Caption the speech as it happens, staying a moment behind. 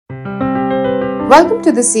Welcome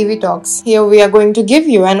to the CV Talks. Here we are going to give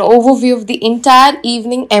you an overview of the entire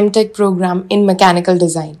evening M.Tech program in mechanical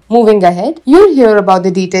design. Moving ahead, you'll hear about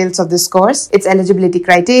the details of this course, its eligibility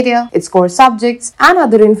criteria, its core subjects, and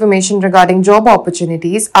other information regarding job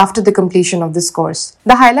opportunities after the completion of this course.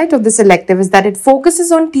 The highlight of this elective is that it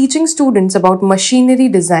focuses on teaching students about machinery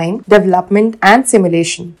design, development, and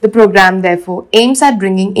simulation. The program therefore aims at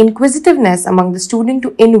bringing inquisitiveness among the student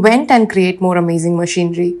to invent and create more amazing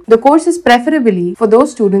machinery. The course is preferably for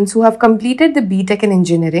those students who have completed the B.Tech in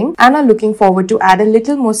engineering and are looking forward to add a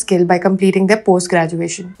little more skill by completing their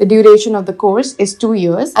post-graduation. The duration of the course is 2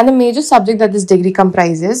 years, and the major subject that this degree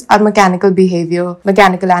comprises are mechanical behavior,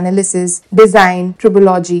 mechanical analysis, design,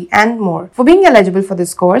 tribology, and more. For being eligible for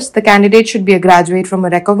this course, the candidate should be a graduate from a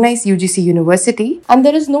recognized UGC university, and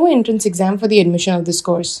there is no entrance exam for the admission of this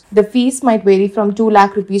course. The fees might vary from 2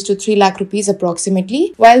 lakh rupees to 3 lakh rupees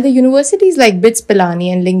approximately, while the universities like BITS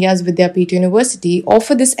Pilani and Lingyas Vidyapith University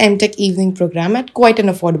offer this M.Tech evening program at quite an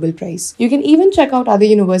affordable price. You can even check out other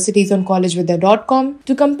universities on collegevidya.com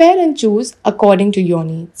to compare and choose according to your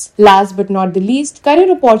needs. Last but not the least, career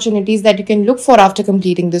opportunities that you can look for after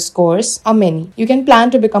completing this course are many. You can plan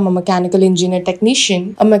to become a mechanical engineer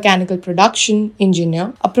technician, a mechanical production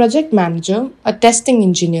engineer, a project manager, a testing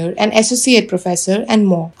engineer, an associate professor, and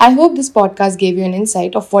more. I hope this podcast gave you an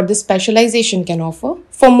insight of what this specialization can offer.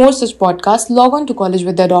 For more such podcasts, log on to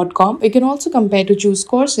collegevidya.com. You can also compare to choose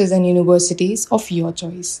courses and universities of your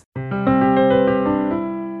choice.